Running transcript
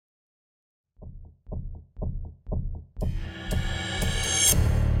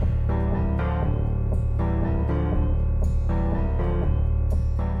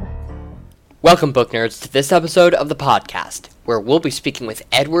Welcome, book nerds, to this episode of the podcast, where we'll be speaking with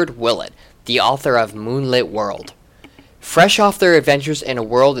Edward Willett, the author of Moonlit World. Fresh off their adventures in a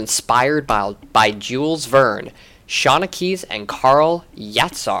world inspired by Jules Verne, Shauna Keyes and Carl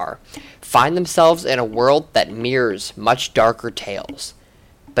Yatzar find themselves in a world that mirrors much darker tales.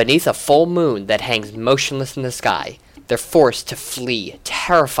 Beneath a full moon that hangs motionless in the sky, they're forced to flee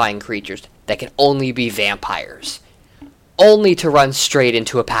terrifying creatures that can only be vampires, only to run straight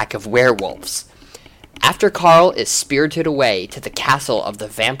into a pack of werewolves. After Carl is spirited away to the castle of the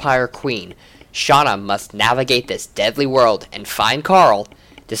Vampire Queen, Shauna must navigate this deadly world and find Carl,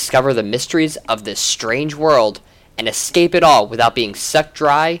 discover the mysteries of this strange world, and escape it all without being sucked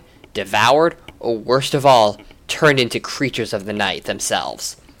dry, devoured, or worst of all, turned into creatures of the night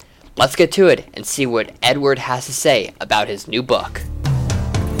themselves. Let's get to it and see what Edward has to say about his new book.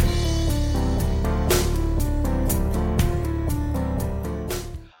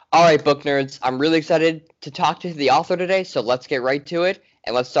 Alright, book nerds, I'm really excited to talk to the author today, so let's get right to it,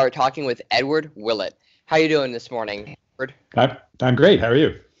 and let's start talking with Edward Willett. How you doing this morning, Edward? I'm great. How are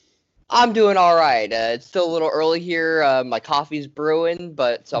you? I'm doing alright. It's still a little early here. My coffee's brewing,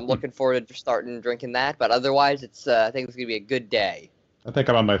 so I'm looking forward to starting drinking that, but otherwise, I think it's going to be a good day. I think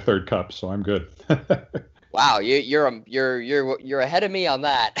I'm on my third cup, so I'm good. Wow, you're ahead of me on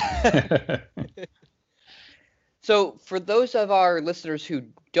that. So, for those of our listeners who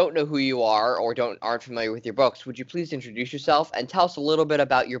don't know who you are or aren't familiar with your books, would you please introduce yourself and tell us a little bit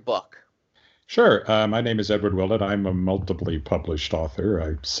about your book? Sure. My name is Edward Willett. I'm a multiply published author. I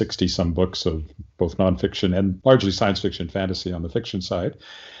have 60-some books of both nonfiction and largely science fiction fantasy on the fiction side.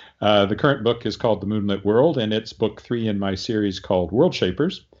 The current book is called The Moonlit World, and it's book 3 in my series called World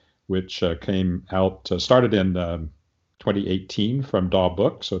Shapers, which started in 2018 from Daw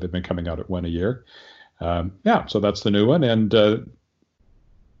Books, so they've been coming out at one a year. So that's the new one. And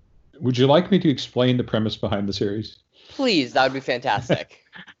would you like me to explain the premise behind the series? Please, that would be fantastic.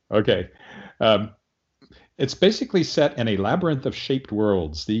 Okay. It's basically set in a labyrinth of shaped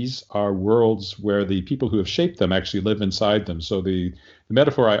worlds. These are worlds where the people who have shaped them actually live inside them. So the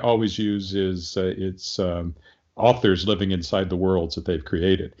metaphor I always use is it's authors living inside the worlds that they've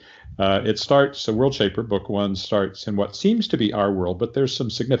created. World Shaper, book 1, starts in what seems to be our world, but there's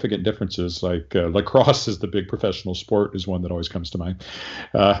some significant differences, like lacrosse is the big professional sport is one that always comes to mind.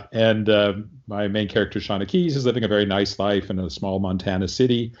 My main character, Shauna Keyes, is living a very nice life in a small Montana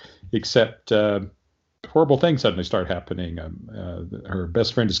city, except horrible things suddenly start happening. Her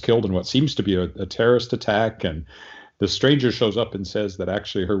best friend is killed in what seems to be a terrorist attack, and the stranger shows up and says that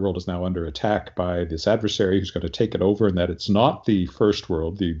actually her world is now under attack by this adversary who's going to take it over, and that it's not the first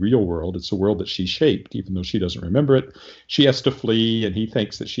world, the real world. It's a world that she shaped, even though she doesn't remember it. She has to flee, and he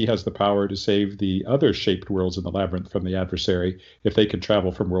thinks that she has the power to save the other shaped worlds in the labyrinth from the adversary if they can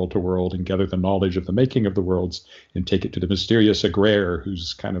travel from world to world and gather the knowledge of the making of the worlds and take it to the mysterious Agraire,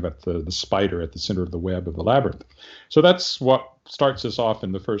 who's kind of at the spider at the center of the web of the labyrinth. So that's what starts us off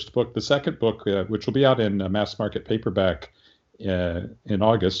in the first book. The second book, which will be out in mass market paperback in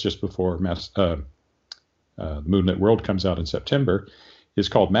August, just before The Moonlit World comes out in September, is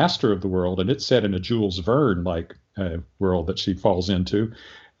called Master of the World, and it's set in a Jules Verne-like world that she falls into.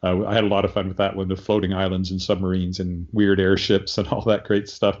 I had a lot of fun with that one, the floating islands and submarines and weird airships and all that great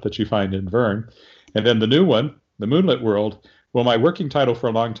stuff that you find in Verne. And then the new one, The Moonlit World, well, my working title for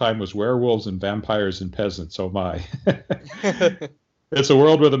a long time was Werewolves and Vampires and Peasants. Oh, my. It's a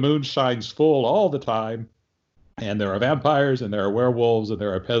world where the moon shines full all the time, and there are vampires, and there are werewolves, and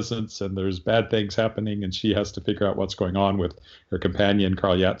there are peasants, and there's bad things happening, and she has to figure out what's going on with her companion,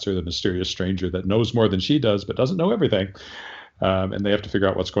 Carl Yatzar, the mysterious stranger that knows more than she does but doesn't know everything. And they have to figure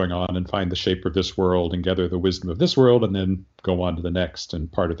out what's going on and find the shaper of this world and gather the wisdom of this world and then go on to the next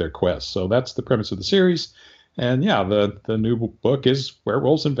and part of their quest. So that's the premise of the series. And yeah, the new book is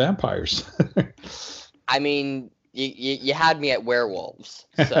Werewolves and Vampires. I mean, you had me at werewolves,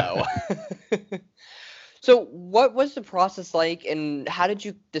 so. So what was the process like, and how did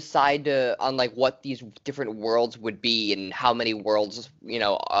you decide on what these different worlds would be, and how many worlds,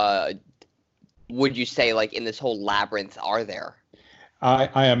 would you say in this whole labyrinth are there?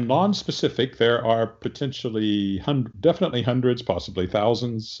 I am non-specific. There are potentially definitely hundreds, possibly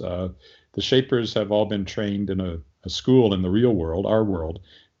thousands. The shapers have all been trained in a school in the real world, our world,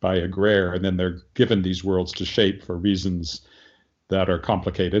 by Agraire, and then they're given these worlds to shape for reasons that are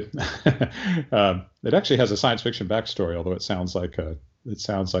complicated. It actually has a science fiction backstory, although it sounds like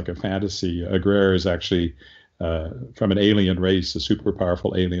a fantasy. Agraire is actually from an alien race, a super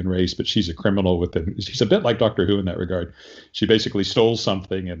powerful alien race, but she's a criminal with it. She's a bit like Doctor Who in that regard. She basically stole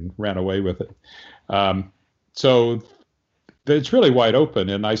something and ran away with it. So it's really wide open.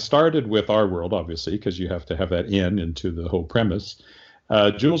 And I started with our world, obviously, because you have to have that into the whole premise.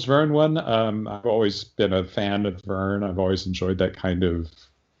 Jules Verne one, I've always been a fan of Verne. I've always enjoyed that kind of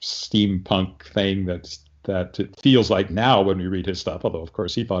steampunk thing that it feels like now when we read his stuff, although, of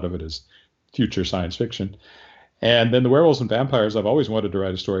course, he thought of it as future science fiction. And then the werewolves and vampires, I've always wanted to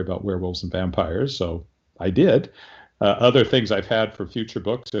write a story about werewolves and vampires, so I did. Other things I've had for future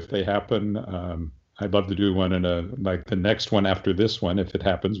books, if they happen, I'd love to do one like the next one after this one, if it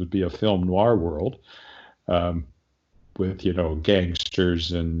happens, would be a film noir world. With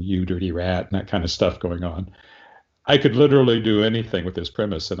gangsters and You Dirty Rat and that kind of stuff going on. I could literally do anything with this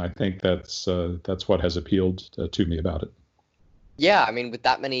premise, and I think that's what has appealed to me about it. Yeah, I mean, with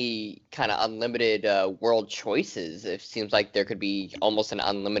that many kind of unlimited world choices, it seems like there could be almost an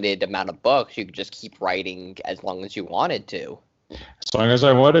unlimited amount of books. You could just keep writing as long as you wanted to. As long as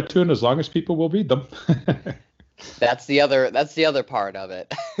I wanted to, and as long as people will read them. That's the other part of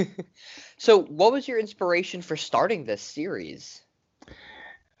it. So, what was your inspiration for starting this series?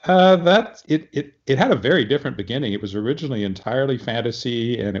 It had a very different beginning. It was originally entirely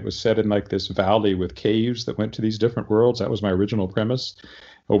fantasy, and it was set in like this valley with caves that went to these different worlds. That was my original premise.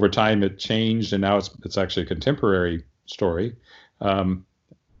 Over time, it changed, and now it's actually a contemporary story.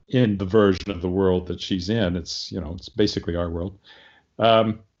 In the version of the world that she's in, it's basically our world.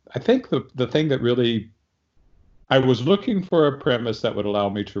 I think the thing that really I was looking for a premise that would allow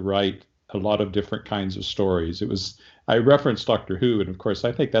me to write a lot of different kinds of stories. I referenced Doctor Who, and of course,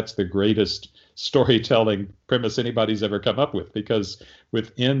 I think that's the greatest storytelling premise anybody's ever come up with, because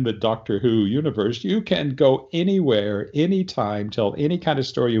within the Doctor Who universe, you can go anywhere, anytime, tell any kind of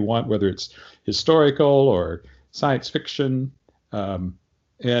story you want, whether it's historical or science fiction.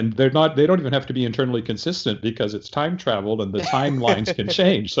 And they don't even have to be internally consistent because it's time travel and the timelines can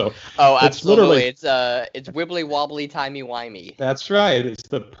change. So absolutely, it's wibbly wobbly, timey wimey. That's right. It's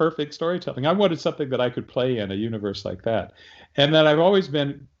the perfect storytelling. I wanted something that I could play in a universe like that. And then I've always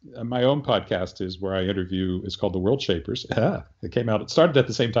been my own podcast is where I interview. It's called The World Shapers. It came out. It started at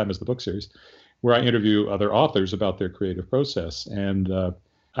the same time as the book series, where I interview other authors about their creative process. And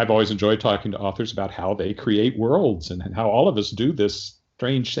I've always enjoyed talking to authors about how they create worlds and how all of us do this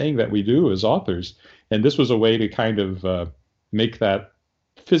strange thing that we do as authors. And this was a way to kind of make that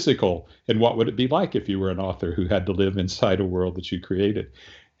physical. And what would it be like if you were an author who had to live inside a world that you created?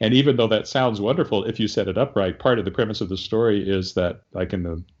 And even though that sounds wonderful, if you set it up right, part of the premise of the story is that, like in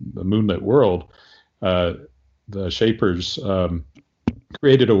the moonlit world, the Shapers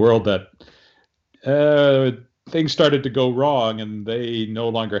created a world that things started to go wrong, and they no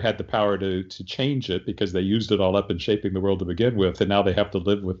longer had the power to change it because they used it all up in shaping the world to begin with, and now they have to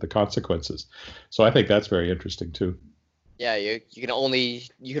live with the consequences. So I think that's very interesting too. Yeah, you can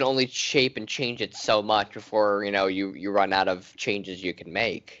only shape and change it so much before you run out of changes you can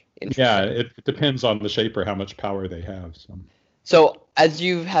make. Yeah, it depends on the shaper how much power they have. So as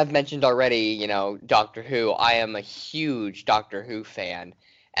you have mentioned already, Doctor Who. I am a huge Doctor Who fan.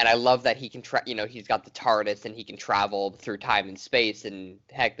 And I love that he can, he's got the TARDIS and he can travel through time and space. And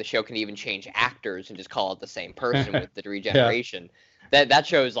heck, the show can even change actors and just call it the same person with the regeneration. Yeah. That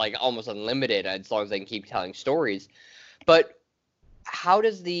show is like almost unlimited as long as they can keep telling stories. But how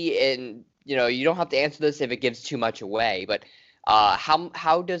does you don't have to answer this if it gives too much away, but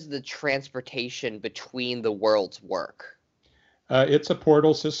how does the transportation between the worlds work? It's a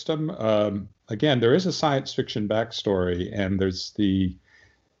portal system. Again, there is a science fiction backstory, and there's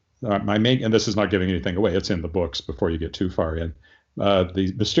and this is not giving anything away, it's in the books before you get too far in.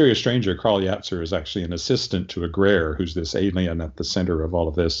 The mysterious stranger, Karl Yatzer, is actually an assistant to Agraire, who's this alien at the center of all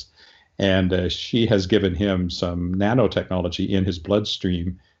of this. And she has given him some nanotechnology in his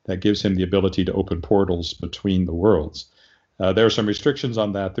bloodstream that gives him the ability to open portals between the worlds. There are some restrictions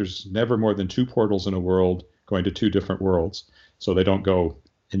on that. There's never more than 2 portals in a world going to 2 different worlds. So they don't go,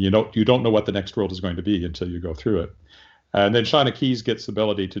 and you don't know what the next world is going to be until you go through it. And then Shauna Keyes gets the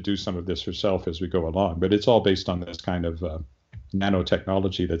ability to do some of this herself as we go along, but it's all based on this kind of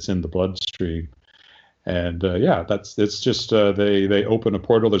nanotechnology that's in the bloodstream. And it's just they open a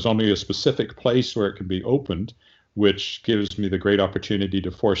portal. There's only a specific place where it can be opened, which gives me the great opportunity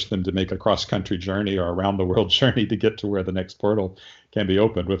to force them to make a cross-country journey or around the world journey to get to where the next portal can be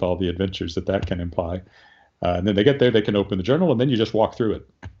opened, with all the adventures that can imply. And then they get there, they can open the journal, and then you just walk through it.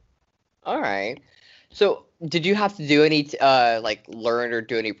 All right. So did you have to do any learn or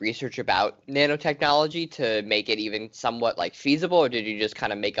do any research about nanotechnology to make it even somewhat feasible, or did you just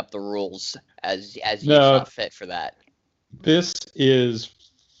kind of make up the rules as you saw fit for that? This is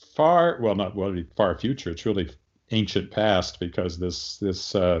not far future. It's really ancient past, because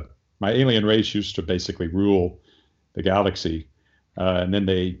this my alien race used to basically rule the galaxy, and then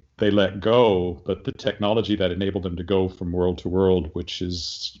they let go. But the technology that enabled them to go from world to world, which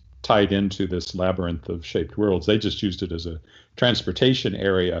is tied into this labyrinth of shaped worlds, they just used it as a transportation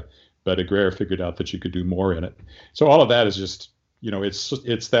area. But Agraire figured out that you could do more in it. So all of that is just,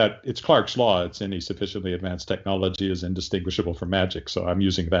 it's Clarke's law. It's any sufficiently advanced technology is indistinguishable from magic. So I'm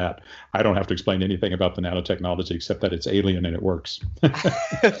using that. I don't have to explain anything about the nanotechnology except that it's alien and it works.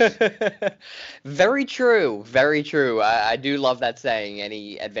 Very true. Very true. I do love that saying.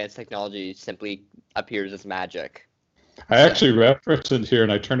 Any advanced technology simply appears as magic. I actually reference it here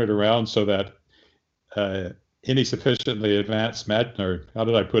and I turn it around so that any sufficiently advanced or how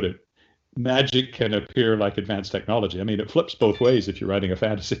did I put it? Magic can appear like advanced technology. I mean, it flips both ways if you're writing a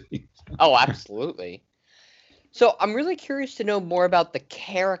fantasy. Oh, absolutely. So I'm really curious to know more about the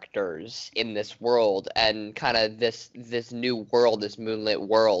characters in this world and kind of this new world, this moonlit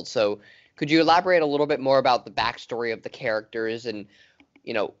world. So could you elaborate a little bit more about the backstory of the characters and,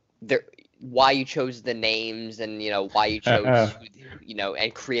 why you chose the names and, why you chose,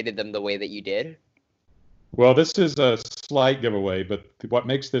 and created them the way that you did? Well, this is a slight giveaway, but what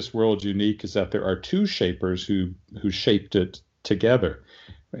makes this world unique is that there are two shapers who shaped it together.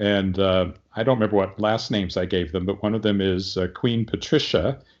 And I don't remember what last names I gave them, but one of them is Queen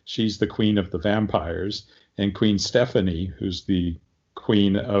Patricia. She's the queen of the vampires, and Queen Stephanie, who's the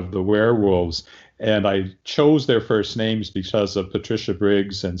queen of the werewolves. And I chose their first names because of Patricia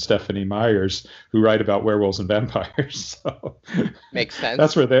Briggs and Stephanie Myers, who write about werewolves and vampires. So makes sense.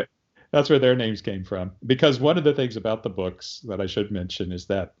 That's where their names came from. Because one of the things about the books that I should mention is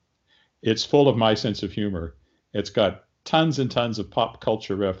that it's full of my sense of humor. It's got tons and tons of pop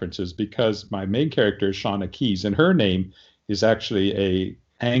culture references because my main character is Shauna Keys, and her name is actually a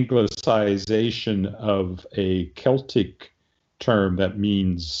anglicization of a Celtic term that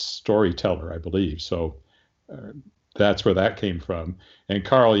means storyteller, I believe. So that's where that came from. And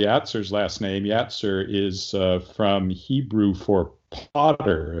Carl Yatzer's last name, Yatzer, is from Hebrew for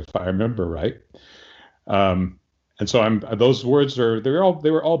potter, if I remember right. And so those words they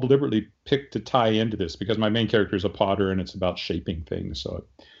were all deliberately picked to tie into this because my main character is a potter and it's about shaping things. So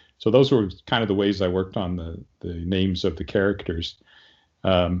those were kind of the ways I worked on the names of the characters.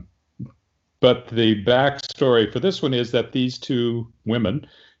 But the backstory for this one is that these two women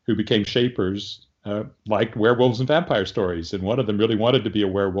who became shapers liked werewolves and vampire stories, and one of them really wanted to be a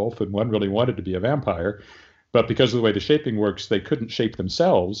werewolf and one really wanted to be a vampire. But because of the way the shaping works, they couldn't shape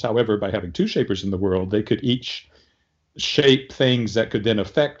themselves. However, by having two shapers in the world, they could each shape things that could then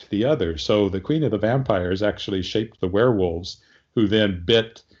affect the other. So the queen of the vampires actually shaped the werewolves, who then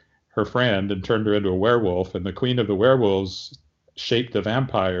bit her friend and turned her into a werewolf. And the queen of the werewolves shaped the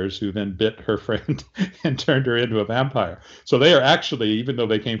vampires, who then bit her friend and turned her into a vampire. So they are actually, even though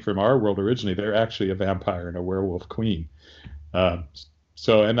they came from our world originally, they're actually a vampire and a werewolf queen.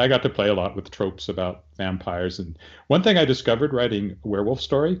 And I got to play a lot with tropes about vampires. And one thing I discovered writing a werewolf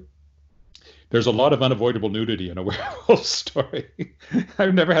story, there's a lot of unavoidable nudity in a werewolf story.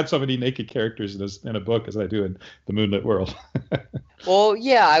 I've never had so many naked characters in a book as I do in the Moonlit World. Well,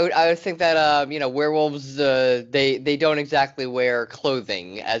 yeah, I would think that werewolves they don't exactly wear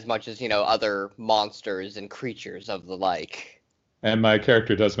clothing as much as other monsters and creatures of the like. And my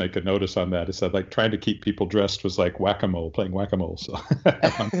character does make a notice on that. It said, like, trying to keep people dressed was like whack-a-mole, playing whack-a-mole. So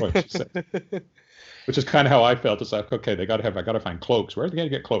at one point she said, which is kind of how I felt. It's like, okay, I got to find cloaks. Where are they going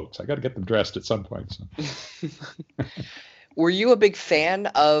to get cloaks? I got to get them dressed at some point. So. Were you a big fan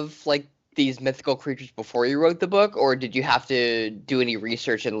of like these mythical creatures before you wrote the book, or did you have to do any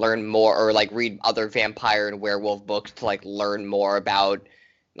research and learn more, or like read other vampire and werewolf books to like learn more about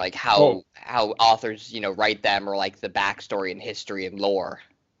like how authors write them, or like the backstory and history and lore?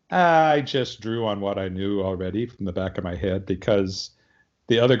 I just drew on what I knew already from the back of my head, because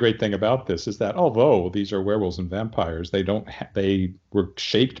the other great thing about this is that although these are werewolves and vampires, they were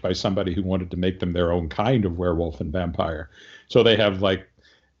shaped by somebody who wanted to make them their own kind of werewolf and vampire. So they have like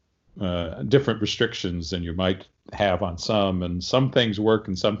different restrictions than you might have on some, and some things work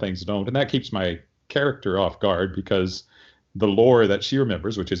and some things don't. And that keeps my character off guard, because the lore that she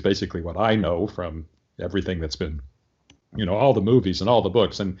remembers, which is basically what I know from everything that's been, all the movies and all the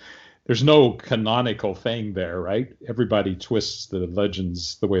books, and there's no canonical thing there, right? Everybody twists the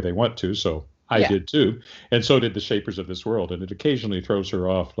legends the way they want to, so I did too, and so did the shapers of this world, and it occasionally throws her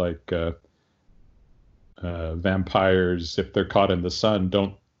off, like vampires, if they're caught in the sun,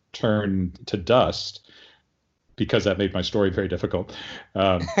 don't turn to dust, because that made my story very difficult.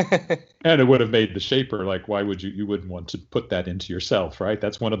 And it would have made the shaper, like, why would you wouldn't want to put that into yourself, right?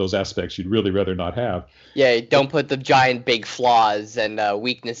 That's one of those aspects you'd really rather not have. Yeah, don't put the giant big flaws and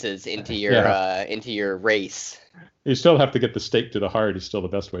weaknesses into your race. You still have to get the stake to the heart is still the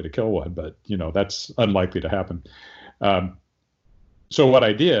best way to kill one, but that's unlikely to happen. Um, so what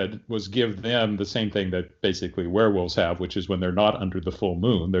I did was give them the same thing that basically werewolves have, which is when they're not under the full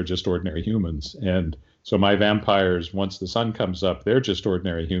moon, they're just ordinary humans. And so my vampires, once the sun comes up, they're just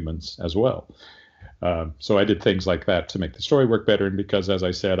ordinary humans as well. So I did things like that to make the story work better. And because, as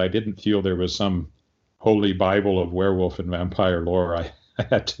I said, I didn't feel there was some holy Bible of werewolf and vampire lore I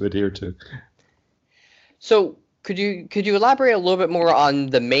had to adhere to. So could you elaborate a little bit more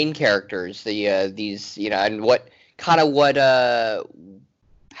on the main characters, these, and what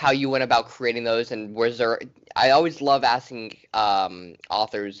how you went about creating those, and was there? I always love asking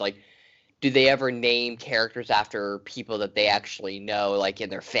authors, like, do they ever name characters after people that they actually know, like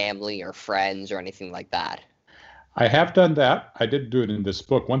in their family or friends or anything like that? I have done that. I didn't do it in this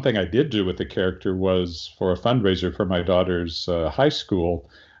book. One thing I did do with the character was for a fundraiser for my daughter's high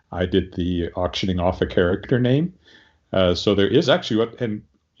school. I did the auctioning off a character name. So there is actually and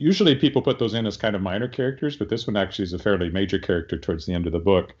usually people put those in as kind of minor characters, but this one actually is a fairly major character towards the end of the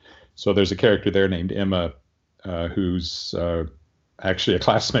book. So there's a character there named Emma, who's actually a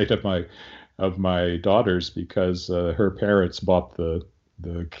classmate of my daughter's because her parents bought the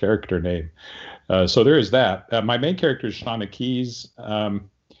character name. So there is that. My main character is Shauna Keys. The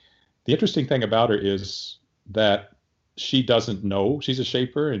interesting thing about her is that she doesn't know she's a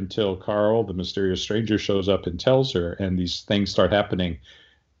shaper until Carl, the mysterious stranger, shows up and tells her, and these things start happening.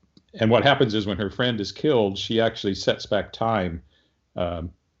 And what happens is when her friend is killed, she actually sets back time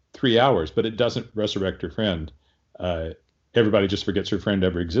 3 hours, but it doesn't resurrect her friend. Everybody just forgets her friend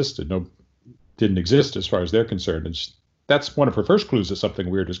ever existed. No, didn't exist as far as they're concerned. And that's one of her first clues that something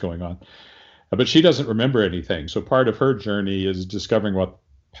weird is going on. But she doesn't remember anything. So part of her journey is discovering what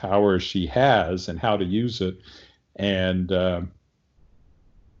power she has and how to use it. And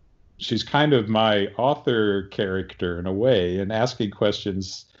she's kind of my author character in a way, and asking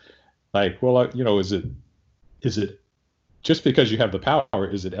questions like, well, is it just because you have the power,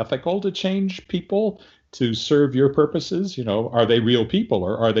 is it ethical to change people to serve your purposes? Are they real people,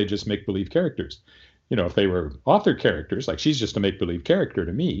 or are they just make-believe characters? If they were author characters, like she's just a make-believe character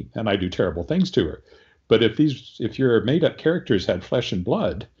to me, and I do terrible things to her. But if your made-up characters had flesh and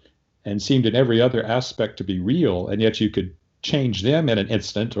blood and seemed in every other aspect to be real, and yet you could change them in an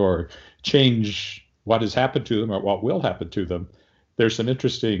instant or change what has happened to them or what will happen to them, there's some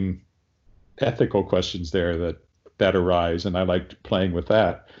interesting ethical questions there that arise, and I liked playing with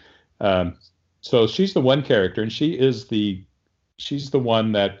that. So she's the one character, and she's the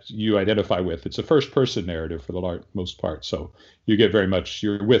one that you identify with. It's a first-person narrative for the most part, so you get very much,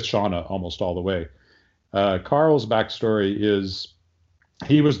 you're with Shauna almost all the way. Carl's backstory is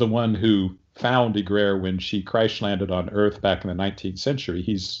he was the one who found Ygritte when she crash-landed on Earth back in the 19th century.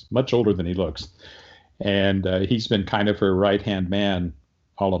 He's much older than he looks, and he's been kind of her right-hand man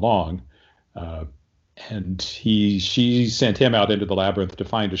all along. And she sent him out into the labyrinth to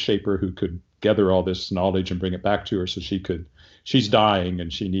find a shaper who could gather all this knowledge and bring it back to her so she's dying,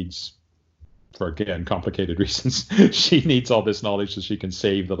 and she needs, for again, complicated reasons, she needs all this knowledge so she can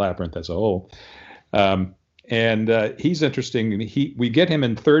save the labyrinth as a whole. And he's interesting. We get him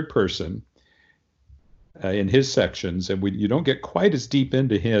in third person in his sections, and you don't get quite as deep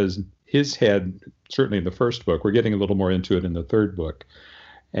into his head, certainly in the first book. We're getting a little more into it in the third book.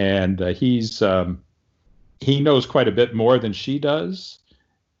 And he knows quite a bit more than she does.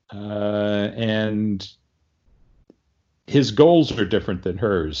 And his goals are different than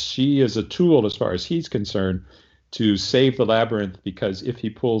hers. She is a tool, as far as he's concerned, to save the labyrinth, because if he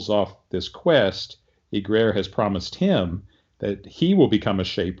pulls off this quest, Ygritte has promised him that he will become a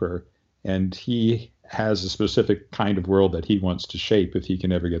shaper, and he has a specific kind of world that he wants to shape if he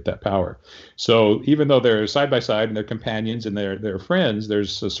can ever get that power. So even though they're side by side and they're companions and they're friends,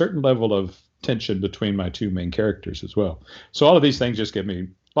 there's a certain level of tension between my two main characters as well. So all of these things just give me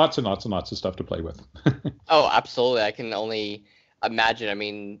lots and lots and lots of stuff to play with. Oh, absolutely. I can only imagine. I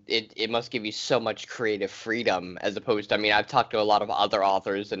mean, it must give you so much creative freedom, as opposed to, I mean, I've talked to a lot of other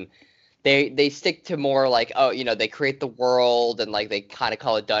authors, and they stick to more like, they create the world and like they kind of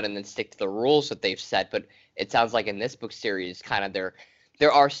call it done and then stick to the rules that they've set. But it sounds like in this book series, kind of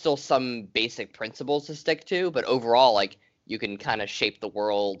there are still some basic principles to stick to, but overall, like, you can kind of shape the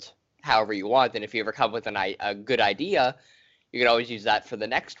world however you want. And if you ever come with a good idea, you can always use that for the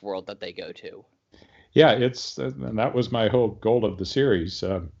next world that they go to. Yeah, and that was my whole goal of the series.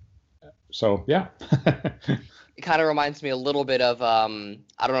 So yeah. It kind of reminds me a little bit of, I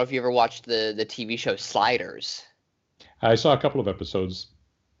don't know if you ever watched the TV show Sliders. I saw a couple of episodes.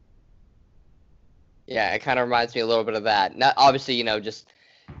 Yeah, it kind of reminds me a little bit of that. Not obviously, just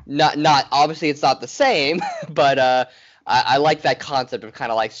Not obviously it's not the same, but I like that concept of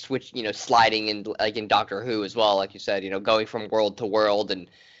kind of like sliding in like in Doctor Who as well, like you said, going from world to world, and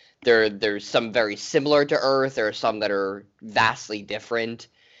there's some very similar to Earth, there are some that are vastly different.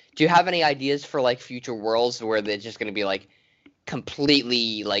 Do you have any ideas for like future worlds where they're just going to be like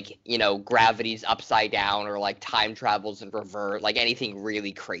completely like, gravity's upside down, or like time travels in reverse, like anything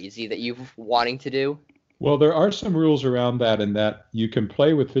really crazy that you're wanting to do? Well, there are some rules around that, in that you can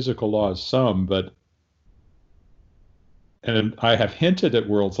play with physical laws some, but and I have hinted at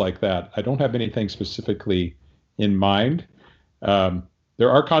worlds like that. I don't have anything specifically in mind. There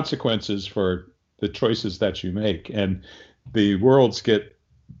are consequences for the choices that you make, and the worlds get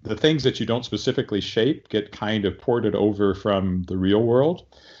the things that you don't specifically shape get kind of ported over from the real world.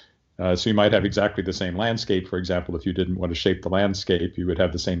 So you might have exactly the same landscape. For example, if you didn't want to shape the landscape, you would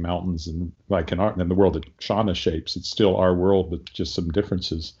have the same mountains and like in the world that Shauna shapes. It's still our world, but just some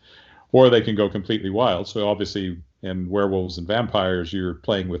differences. Or they can go completely wild. So obviously, in werewolves and vampires, you're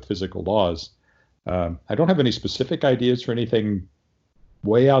playing with physical laws. I don't have any specific ideas for anything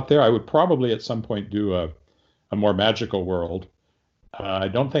way out there. I would probably at some point do a more magical world. I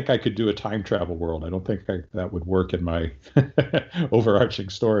don't think I could do a time travel world. I don't think that would work in my overarching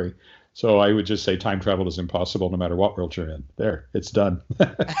story. So I would just say time travel is impossible no matter what world you're in. There, it's done.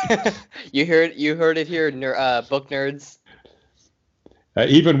 You heard it here, book nerds.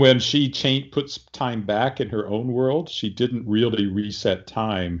 Even when she puts time back in her own world, she didn't really reset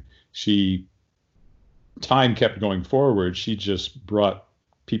time. Time kept going forward. She just brought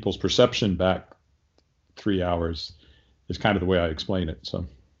people's perception back 3 hours. Is kind of the way I explain it. So.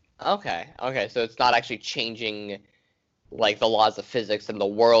 Okay. So it's not actually changing like the laws of physics and the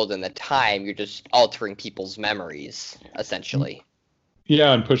world and the time. You're just altering people's memories, essentially.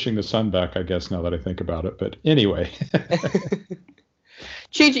 Yeah, and pushing the sun back, I guess, now that I think about it. But anyway.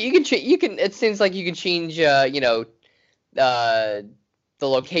 Change it. You can. It seems like you can change. The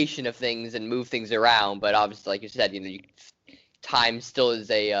location of things and move things around. But obviously, like you said, time still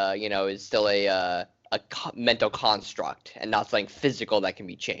is a mental construct and not something physical that can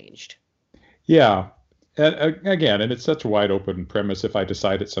be changed. Yeah. And again, and it's such a wide open premise. If I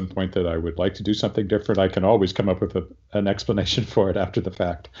decide at some point that I would like to do something different, I can always come up with an explanation for it after the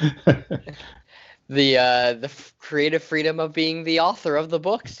fact. The creative freedom of being the author of the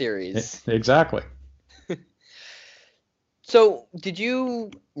book series. Exactly. So, did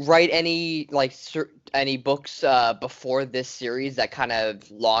you write any books before this series that kind of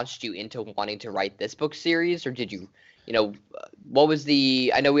launched you into wanting to write this book series, or did you, what was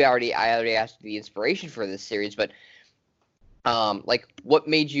I know I already asked the inspiration for this series, but what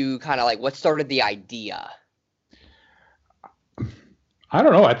made you what started the idea? I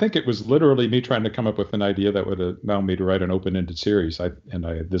don't know. I think it was literally me trying to come up with an idea that would allow me to write an open-ended series.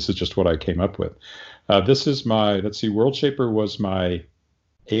 This is just what I came up with. This is World Shaper was my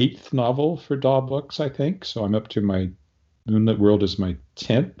 8th novel for Daw Books, I think. So I'm up to my Moonlit World is my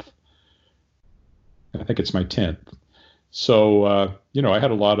 10th. I think it's my 10th. So, I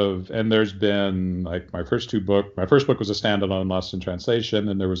had a lot and there's been like my first book was a standalone, Lost in Translation.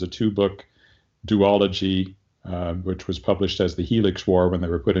 And there was a 2-book duology, which was published as the Helix War when they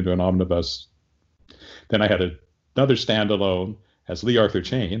were put into an omnibus. Then I had another standalone as Lee Arthur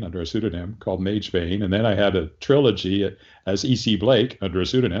Chane under a pseudonym called Magebane. And then I had a trilogy as E.C. Blake under a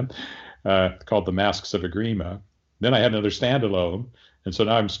pseudonym called The Masks of Agrima. Then I had another standalone. And so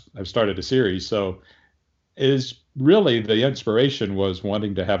now I've started a series. So is really the inspiration was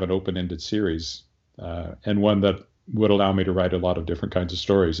wanting to have an open-ended series and one that would allow me to write a lot of different kinds of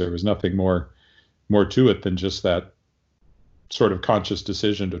stories. There was nothing more to it than just that sort of conscious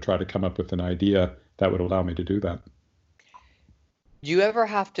decision to try to come up with an idea that would allow me to do that. Do you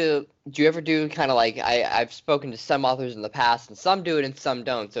ever do kind of like, I've spoken to some authors in the past, and some do it and some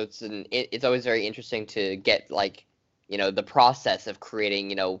don't. So it's always very interesting to get the process of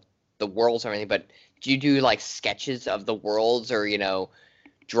creating, the worlds or anything. But do you do like sketches of the worlds, or,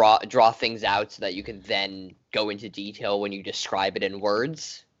 draw things out so that you can then go into detail when you describe it in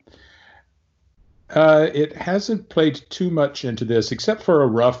words? It hasn't played too much into this, except for a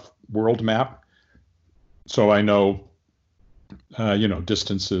rough world map. So I know,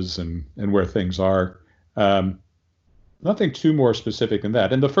 distances and where things are. Nothing too more specific than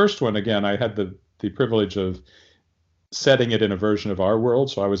that. And the first one, again, I had the privilege of setting it in a version of our world.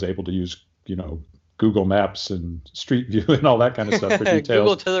 So I was able to use, Google Maps and Street View and all that kind of stuff for details.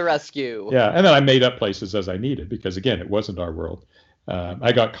 Google to the rescue. Yeah. And then I made up places as I needed because, again, it wasn't our world.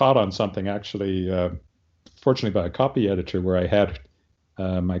 I got caught on something, actually, fortunately by a copy editor, where I had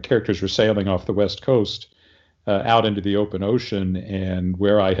my characters were sailing off the West Coast, out into the open ocean, and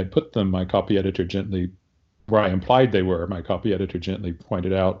where I had put them, where I implied they were, my copy editor gently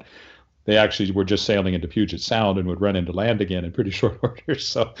pointed out they actually were just sailing into Puget Sound and would run into land again in pretty short order.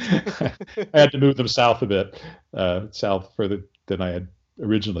 So I had to move them south a bit, south further than I had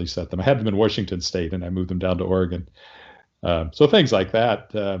originally set them. I had them in Washington State, and I moved them down to Oregon. So things like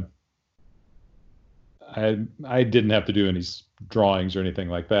that. I didn't have to do any drawings or anything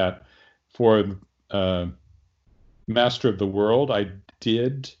like that. For Master of the World, I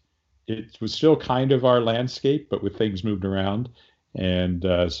did. It was still kind of our landscape, but with things moved around. And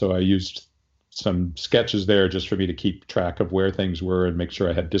so I used some sketches there just for me to keep track of where things were and make sure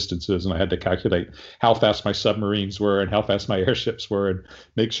I had distances. And I had to calculate how fast my submarines were and how fast my airships were and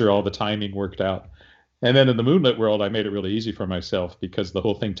make sure all the timing worked out. And then in the Moonlit World, I made it really easy for myself because the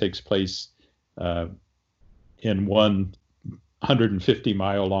whole thing takes place in one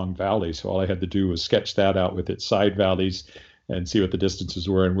 150-mile long valley. So all I had to do was sketch that out with its side valleys and see what the distances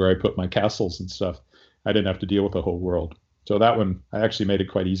were and where I put my castles and stuff. I didn't have to deal with the whole world. So that one, I actually made it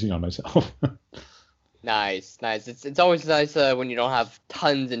quite easy on myself. Nice. It's always nice when you don't have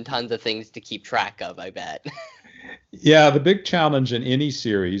tons and tons of things to keep track of, I bet. Yeah, the big challenge in any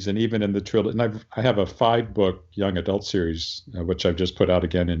series, and even in the trilogy, and I have a 5-book young adult series, which I've just put out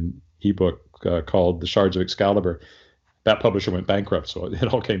again in ebook called The Shards of Excalibur. That publisher went bankrupt, so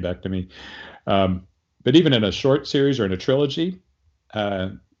it all came back to me. But even in a short series or in a trilogy,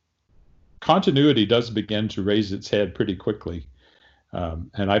 continuity does begin to raise its head pretty quickly.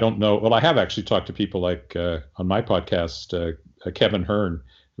 And I don't know, well, I have actually talked to people like on my podcast, Kevin Hearn,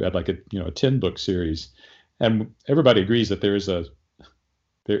 who had like a 10-book series. And everybody agrees that there is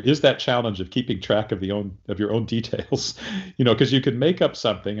that challenge of keeping track of your own details, because you can make up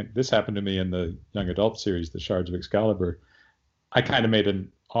something. And this happened to me in the young adult series, The Shards of Excalibur. I kind of made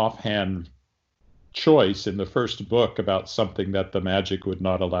an offhand choice in the first book about something that the magic would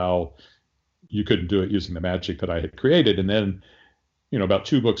not allow. You couldn't do it using the magic that I had created. And then, about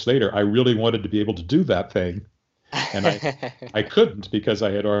 2 books later, I really wanted to be able to do that thing. And I couldn't because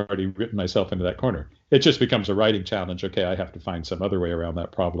I had already written myself into that corner. It just becomes a writing challenge. Okay, I have to find some other way around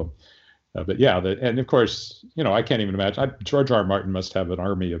that problem. But yeah, and of course, I can't even imagine. George R. Martin must have an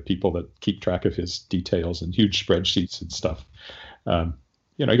army of people that keep track of his details and huge spreadsheets and stuff.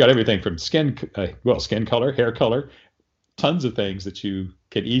 You got everything from skin color, hair color, tons of things that you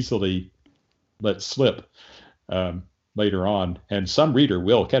can easily let slip later on, and some reader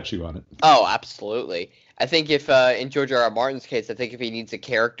will catch you on it. Oh, absolutely. I think if in George R. R. Martin's case, I think if he needs a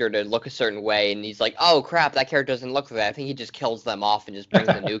character to look a certain way and he's like, oh crap, that character doesn't look like that, I think he just kills them off and just brings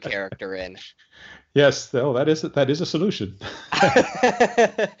a new character in. Yes, that is a solution.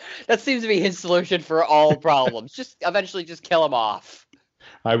 That seems to be his solution for all problems. Just eventually just kill him off.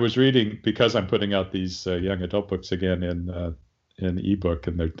 I was reading, because I'm putting out these young adult books again in ebook,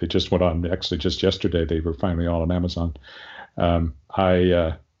 and they just went on. Actually, just yesterday they were finally all on Amazon.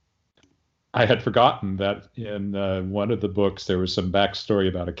 I had forgotten that in one of the books there was some backstory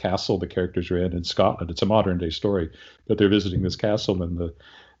about a castle the characters are in Scotland. It's a modern day story, but they're visiting this castle, and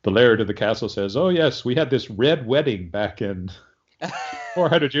the laird of the castle says, "Oh yes, we had this red wedding back in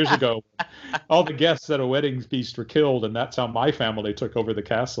 400 years ago. All the guests at a wedding feast were killed, and that's how my family took over the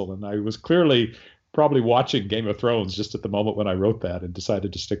castle." And I was clearly probably watching Game of Thrones just at the moment when I wrote that, and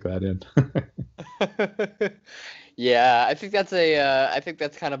decided to stick that in. Yeah, I think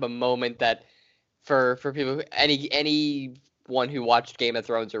that's kind of a moment that for people, anyone who watched Game of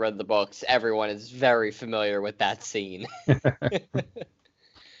Thrones or read the books, everyone is very familiar with that scene.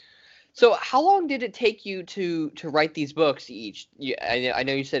 So how long did it take you to write these books each? I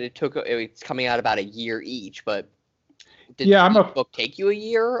know you said it's coming out about a year each, but did each book take you a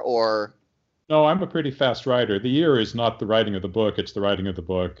year, or? No, I'm a pretty fast writer. The year is not the writing of the book; it's the writing of the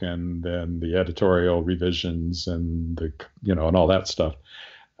book, and then the editorial revisions, and and all that stuff.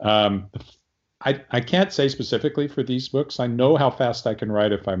 I can't say specifically for these books. I know how fast I can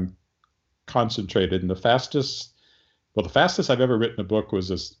write if I'm concentrated, and the fastest I've ever written a book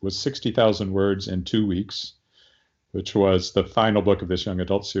was 60,000 words in 2 weeks, which was the final book of this young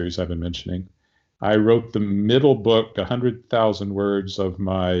adult series I've been mentioning. I wrote the middle book, 100,000 words of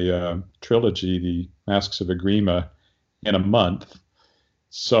my trilogy, The Masks of Agrima, in a month.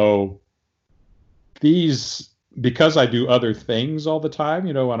 So because I do other things all the time,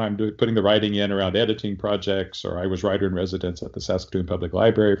 when I'm putting the writing in around editing projects, or I was writer in residence at the Saskatoon Public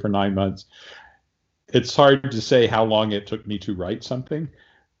Library for 9 months, it's hard to say how long it took me to write something.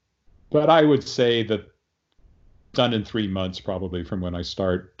 But I would say that done in 3 months, probably, from when I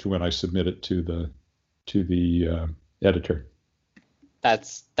start to when I submit it to the editor.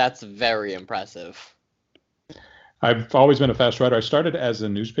 That's very impressive. I've always been a fast writer. I started as a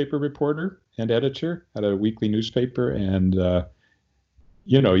newspaper reporter and editor at a weekly newspaper, and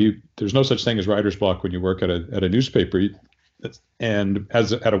there's no such thing as writer's block when you work at a newspaper. And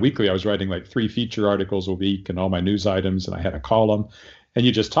at a weekly, I was writing like 3 feature articles a week and all my news items, and I had a column. And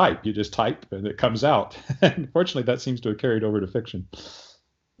you just type, and it comes out. And fortunately, that seems to have carried over to fiction.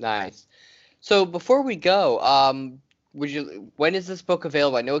 Nice. So before we go, when is this book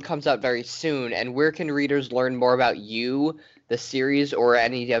available? I know it comes out very soon, and where can readers learn more about you, the series, or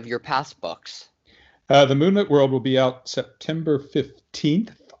any of your past books? The Moonlit World will be out September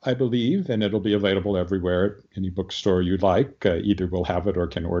 15th, I believe, and it'll be available everywhere at any bookstore you'd like. Either will have it or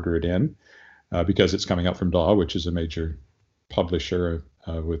can order it in, because it's coming out from DAW, which is a major publisher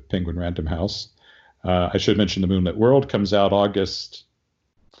with Penguin Random House. I should mention The Moonlit World comes out August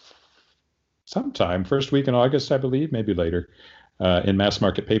sometime, first week in August, I believe, maybe later, in mass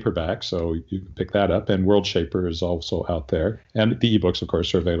market paperback, so you can pick that up. And World Shaper is also out there. And the ebooks, of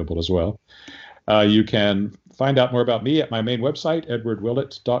course, are available as well. You can find out more about me at my main website,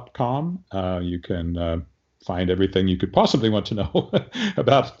 edwardwillett.com. You can find everything you could possibly want to know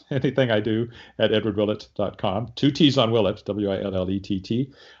about anything I do at edwardwillett.com. 2 T's on Willett, Willett.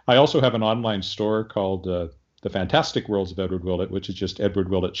 I also have an online store called The Fantastic Worlds of Edward Willett, which is just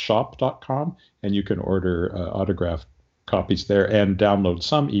edwardwillettshop.com, and you can order autographed copies there and download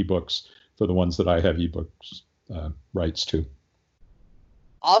some ebooks for the ones that I have ebooks rights to.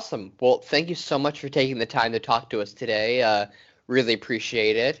 Awesome. Well, thank you so much for taking the time to talk to us today. Really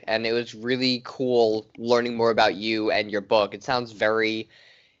appreciate it. And it was really cool learning more about you and your book. It sounds very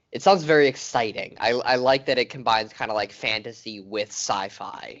exciting. I like that it combines kind of like fantasy with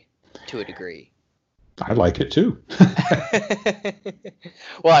sci-fi to a degree. I like it too.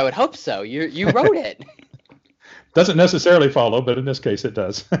 Well, I would hope so. You wrote it. Doesn't necessarily follow, but in this case it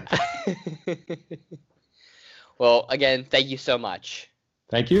does. Well, again, thank you so much.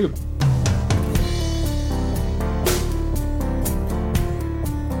 Thank you.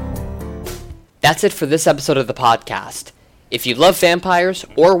 That's it for this episode of the podcast. If you love vampires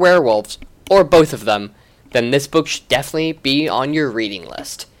or werewolves, or both of them, then this book should definitely be on your reading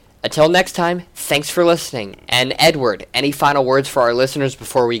list. Until next time, thanks for listening. And Edward, any final words for our listeners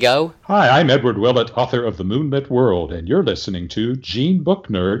before we go? Hi, I'm Edward Willett, author of The Moonlit World, and you're listening to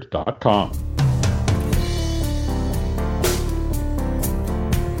GeneBookNerd.com.